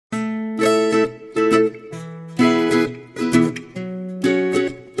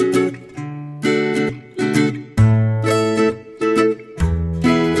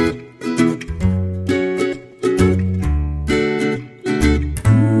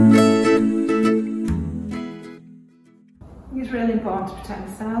important to protect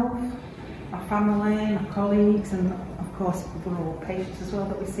myself, my family, my colleagues, and of course vulnerable patients as well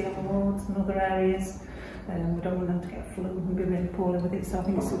that we see on the wards and other areas. We don't want them to get flu and be really poorly with it, so I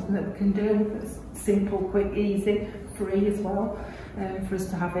think it's something that we can do that's simple, quick, easy, free as well, for us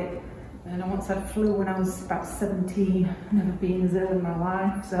to have it. And I once had flu when I was about 17, never been as ill in my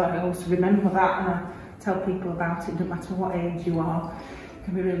life, so I always remember that, and I tell people about it. No matter what age you are, you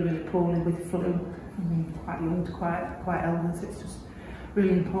can be really, really poorly with flu. I mean, quite young to quite elderly, so it's just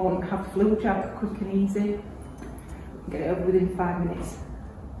really important to have a flu jab, quick and easy. Get it over within 5 minutes.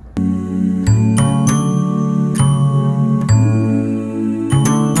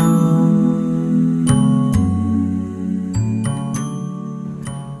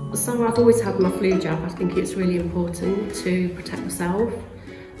 So I've always had my flu jab. I think it's really important to protect myself,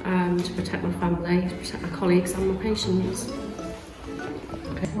 to protect my family, to protect my colleagues and my patients.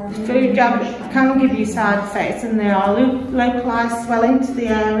 Flu jab can give you side effects, and there are localised swelling to the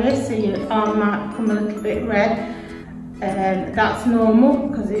area, so your arm might become a little bit red. That's normal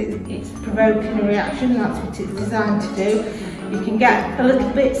because it's provoking a reaction. That's what it's designed to do. You can get a little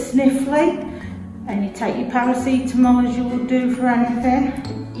bit sniffly, and you take your paracetamol as you would do for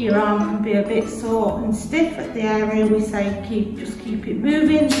anything. Your arm can be a bit sore and stiff at the area. We say just keep it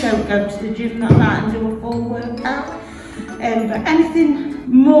moving. Don't go to the gym that night and do a full workout. But anything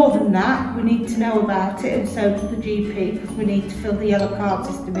more than that, we need to know about it, and so does the GP, because we need to fill the yellow card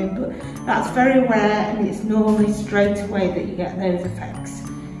system in. But that's very rare, and it's normally straight away that you get those effects.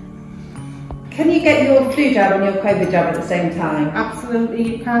 Can you get your flu jab and your COVID jab at the same time?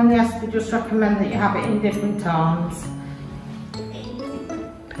 Absolutely, you can, yes. We just recommend that you have it in different times.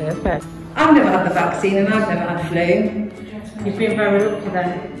 Perfect. I've never had the vaccine and I've never had flu. You've been very lucky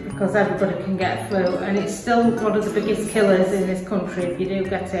then, because everybody can get flu, and it's still one of the biggest killers in this country if you do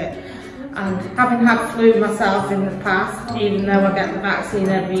get it. And having had flu myself in the past, even though I get the vaccine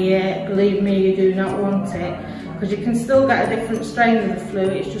every year, believe me, you do not want it, because you can still get a different strain of the flu.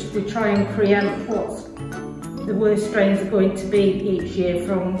 It's just we try and preempt what the worst strains are going to be each year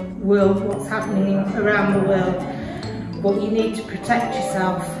from what's happening around the world. But you need to protect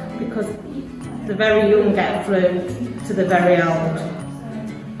yourself, because the very young get flu to the very old.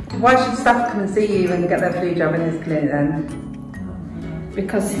 Why should staff come and see you and get their flu jab in this clinic then?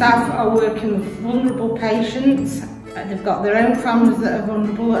 Because staff are working with vulnerable patients. They've got their own families that are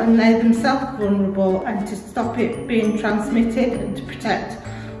vulnerable, and they themselves are vulnerable, and to stop it being transmitted and to protect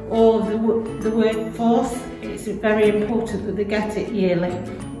all of the workforce, it's very important that they get it yearly.